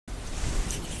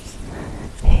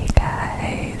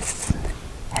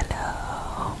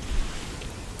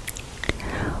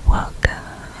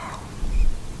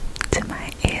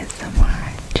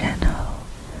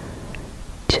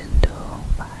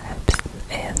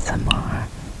ASMR,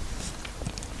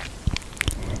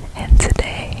 and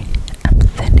today I'm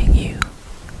sending you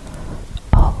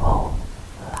a whole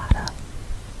lot of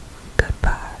good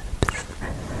vibes,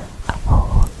 a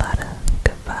whole lot of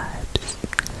good vibes,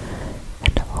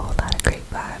 and a whole lot of great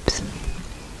vibes.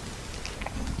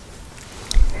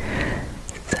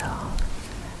 So,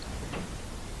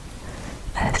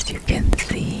 as you can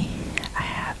see, I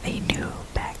have a new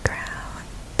background.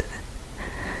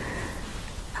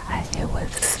 I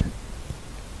was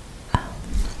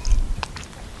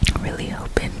really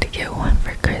hoping to get one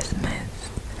for Christmas,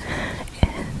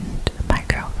 and my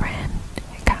girlfriend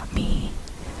got me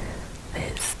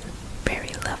this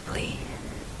very lovely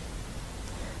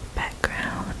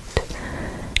background,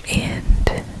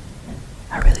 and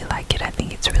I really like it. I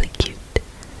think it's really cute.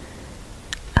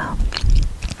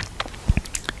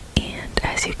 And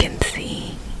as you can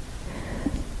see,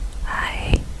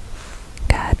 I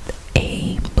got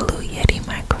a Blueyeti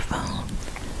microphone.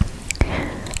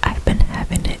 I've been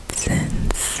having it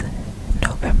since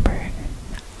November.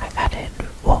 I got it,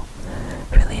 well,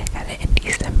 really I got it in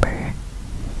December.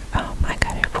 I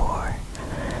got it for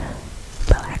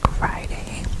Black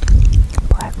Friday.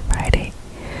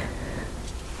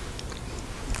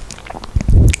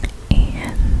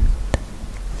 And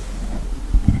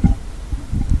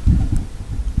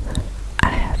I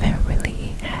haven't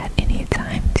really had any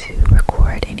time to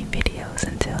record any videos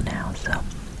until now, so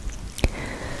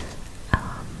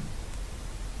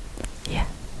yeah,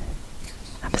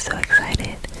 I'm so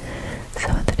excited. So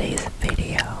in today's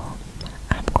video,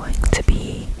 I'm going to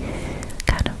be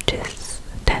kind of just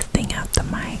testing out the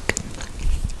mic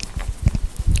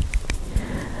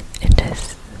and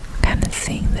just kind of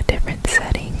seeing the different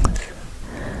settings.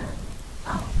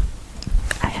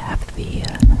 I have the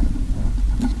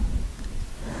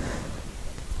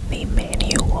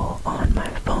manual on my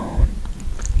phone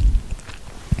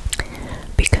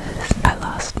because I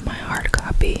lost my hard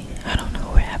copy. I don't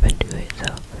know what happened to it,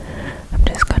 so I'm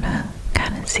just gonna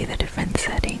kind of see the different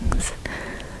settings,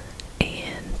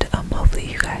 and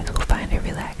hopefully you guys will find it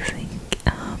relaxing.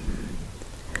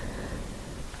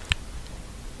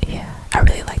 Yeah, I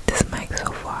really like this mic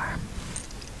so far.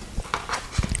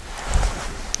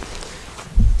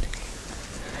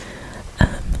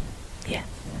 Yeah,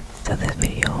 so this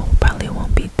video probably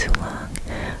won't be too long,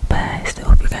 but I still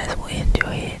hope you guys will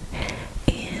enjoy it.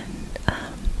 And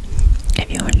if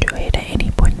you enjoy it at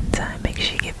any point in time, make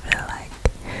sure you give it a like.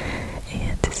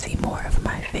 And to see more of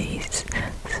my face,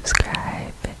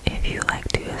 subscribe if you like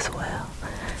to as well.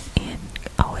 And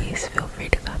always feel free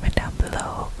to comment down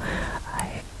below.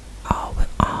 I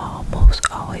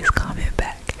almost always comment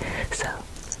back. So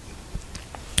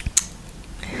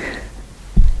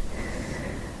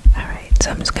alright,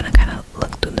 so I'm just gonna kind of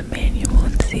look through the manual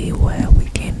and see what we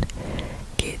can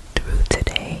get through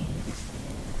today.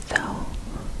 So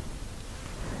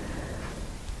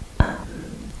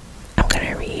I'm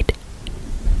gonna read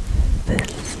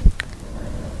this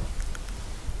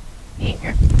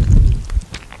here.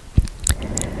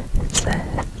 It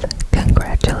says,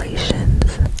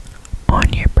 congratulations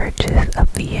on your purchase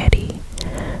of the Yeti,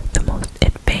 the most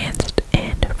advanced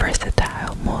and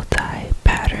versatile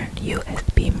multi-pattern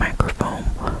USB microphone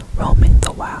roaming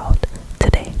the wild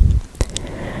today.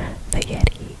 The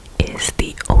Yeti is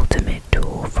the ultimate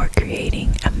tool for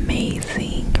creating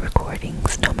amazing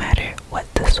recordings no matter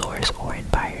what the source or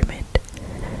environment.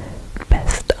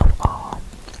 Best of all,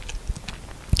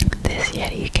 this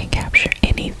Yeti can capture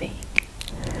anything.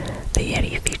 The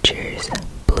Yeti features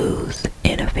Blue's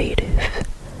innovative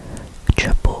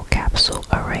triple capsule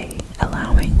array,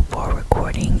 allowing for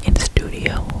recording in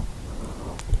studio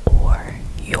or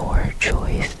your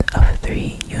choice of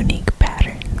 3 unique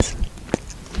patterns.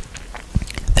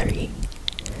 3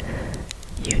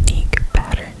 unique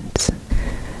patterns,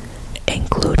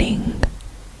 including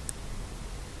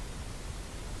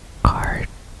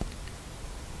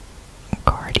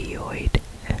cardioid,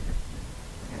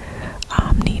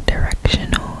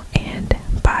 omnidirectional, and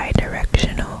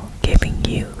bidirectional, giving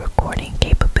you recording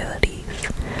capabilities,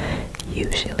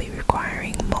 usually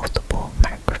requiring multiple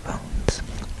microphones.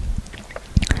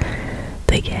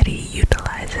 The Yeti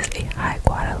utilizes a high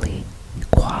quality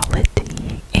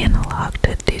analog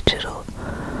to digital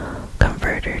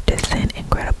converter to send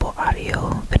incredible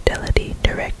audio fidelity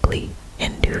directly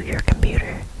into your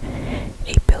computer,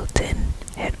 a built-in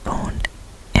headphone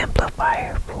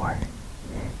amplifier for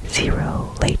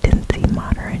zero latency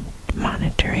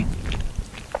monitoring,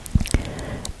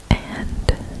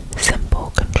 and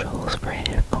simple controls for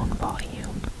headphone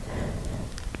volume,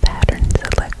 pattern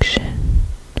selection,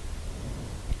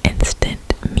 instant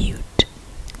mute,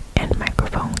 and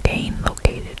microphone gain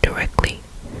located directly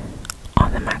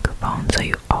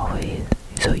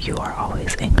you are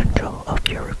always in control of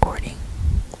your recording.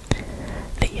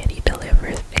 The Yeti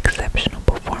delivers exceptional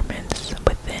performance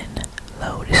within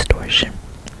low distortion.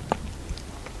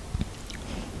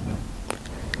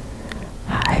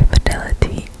 High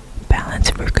fidelity,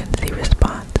 balanced frequency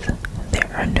response. There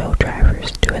are no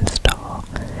drivers to install.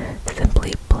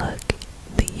 Simply plug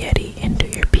the Yeti into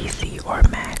your PC or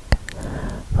Mac.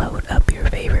 Load up your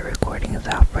favorite recording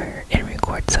software and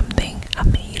record something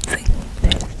amazing.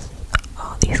 There's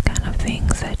all these kind of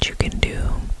things that you can do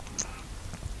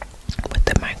with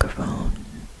the microphone.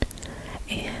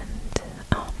 And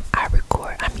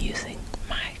I'm using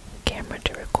my camera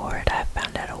to record. I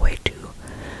found out a way to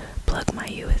plug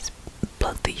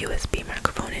the USB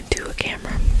microphone into a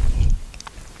camera.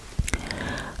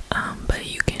 But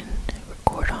you can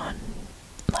record on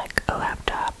like a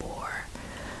laptop or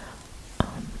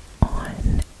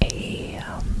on a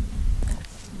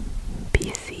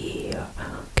PC or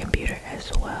computer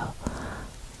as well.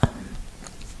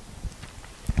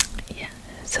 Yeah,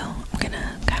 so I'm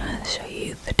gonna kind of show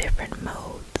you the different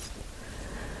modes.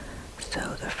 So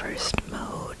the first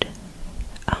mode,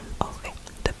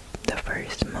 the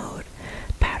first mode,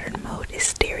 pattern mode, is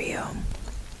stereo.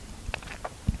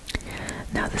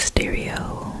 Now the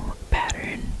stereo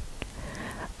pattern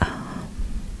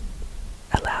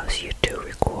allows you to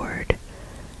record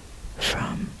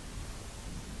from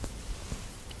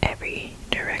every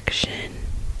direction,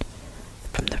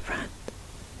 from the front,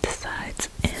 the sides,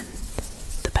 and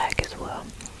the back as well.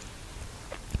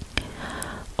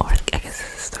 Or I guess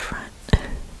this is the front.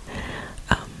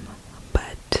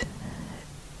 But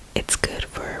it's good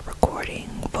for recording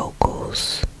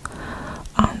vocals,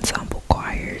 ensemble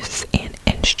choirs, and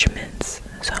instruments.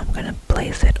 So I'm gonna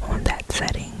place it on that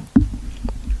setting.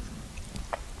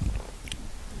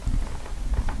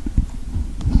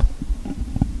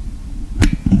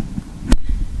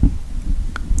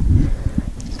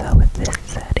 So with this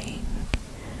setting,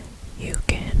 you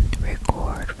can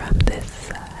record from this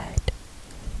side,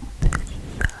 this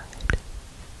side,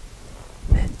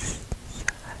 this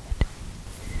side,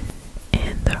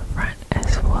 and the front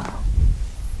as well.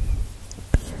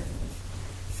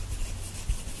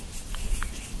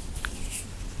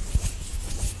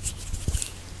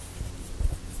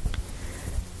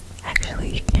 Actually,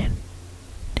 you can't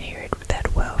hear it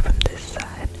that well from this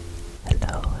side.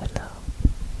 Hello, hello.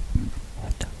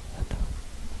 Hello, hello.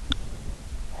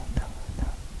 Hello, hello.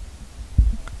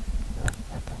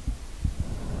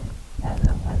 Hello,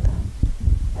 hello. Hello, hello.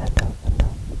 Hello,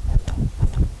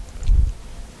 hello.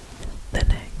 The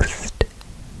next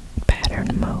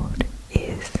pattern mode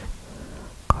is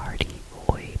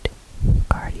cardioid.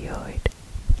 Cardioid.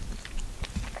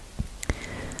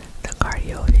 The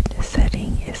cardioid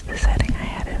setting is the setting I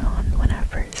had it on when I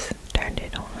first turned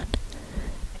it on,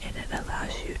 and it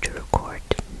allows you to record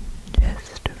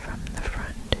just from the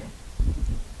front,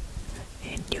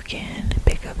 and you can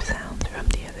pick up sounds from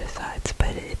the other sides,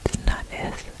 but it's not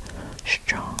as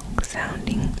strong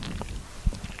sounding.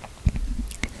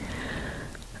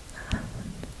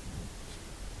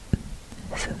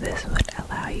 So this would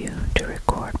allow you to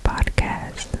record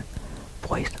podcasts,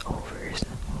 voiceovers,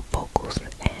 vocals,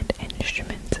 and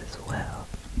instruments as well.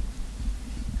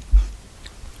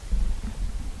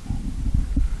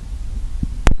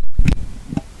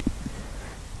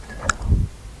 So,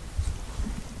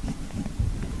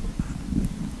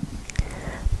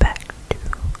 back to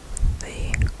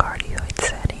the cardioid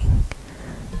setting.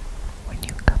 When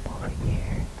you come over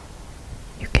here,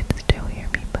 you can still hear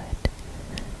me, but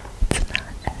it's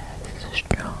not as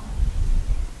strong.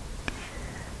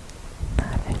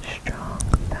 Not as strong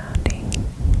sounding.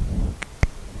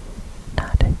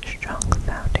 Not as strong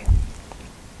sounding.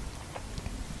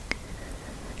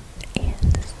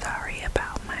 And sorry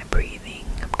about my breathing.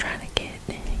 I'm trying to get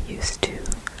used to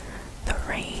the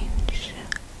range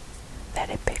that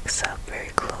it picks up very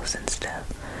close and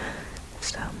stuff.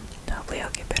 So hopefully I'll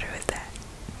get better with that.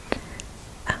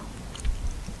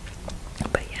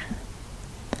 But yeah,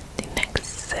 the next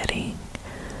setting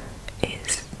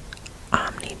is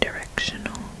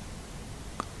omnidirectional.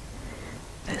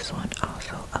 This one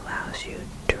also allows you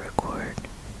to record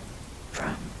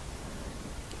from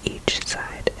each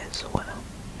side as well.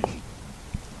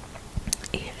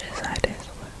 Each side as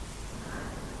well.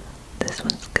 This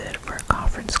one's good for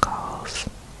conference calls,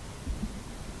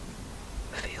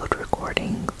 field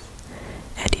recordings,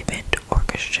 and event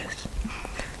orchestras.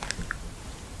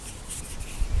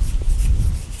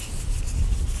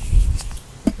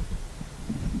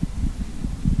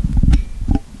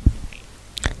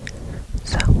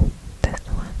 So this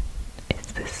one is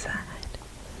this side,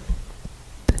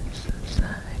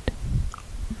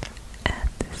 and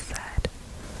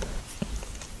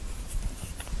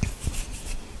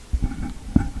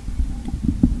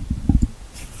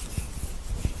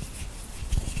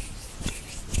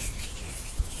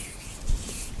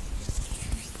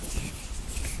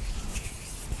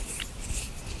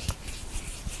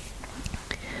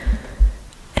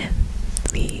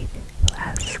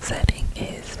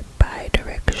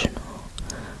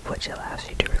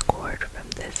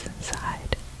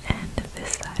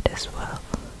as well.